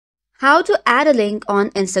How to add a link on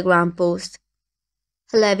Instagram post.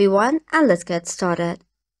 Hello everyone, and let's get started.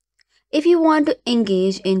 If you want to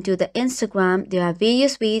engage into the Instagram, there are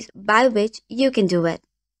various ways by which you can do it.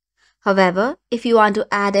 However, if you want to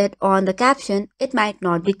add it on the caption, it might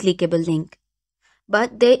not be clickable link.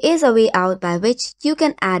 But there is a way out by which you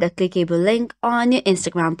can add a clickable link on your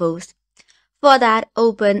Instagram post. For that,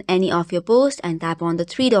 open any of your posts and tap on the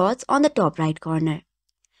three dots on the top right corner.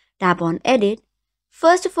 Tap on edit.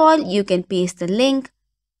 First of all, you can paste the link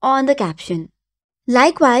on the caption.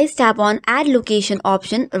 Likewise, tap on add location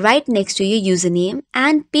option right next to your username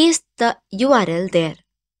and paste the URL there.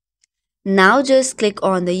 Now just click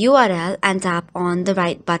on the URL and tap on the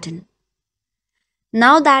right button.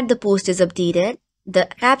 Now that the post is updated, the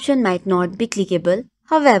caption might not be clickable.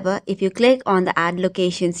 However, if you click on the add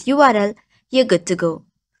locations URL, you're good to go.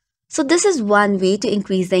 So this is one way to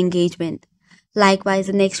increase the engagement. Likewise,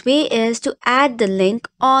 the next way is to add the link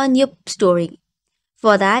on your story.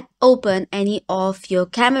 For that, open any of your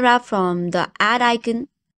camera from the add icon.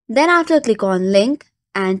 Then after click on link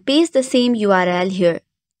and paste the same URL here.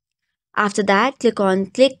 After that, click on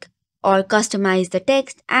click or customize the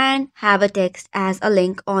text and have a text as a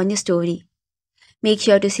link on your story. Make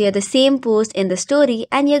sure to share the same post in the story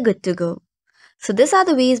and you're good to go. So these are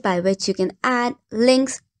the ways by which you can add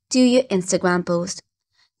links to your Instagram post.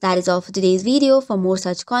 That is all for today's video. For more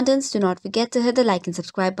such contents, do not forget to hit the like and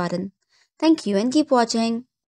subscribe button. Thank you and keep watching.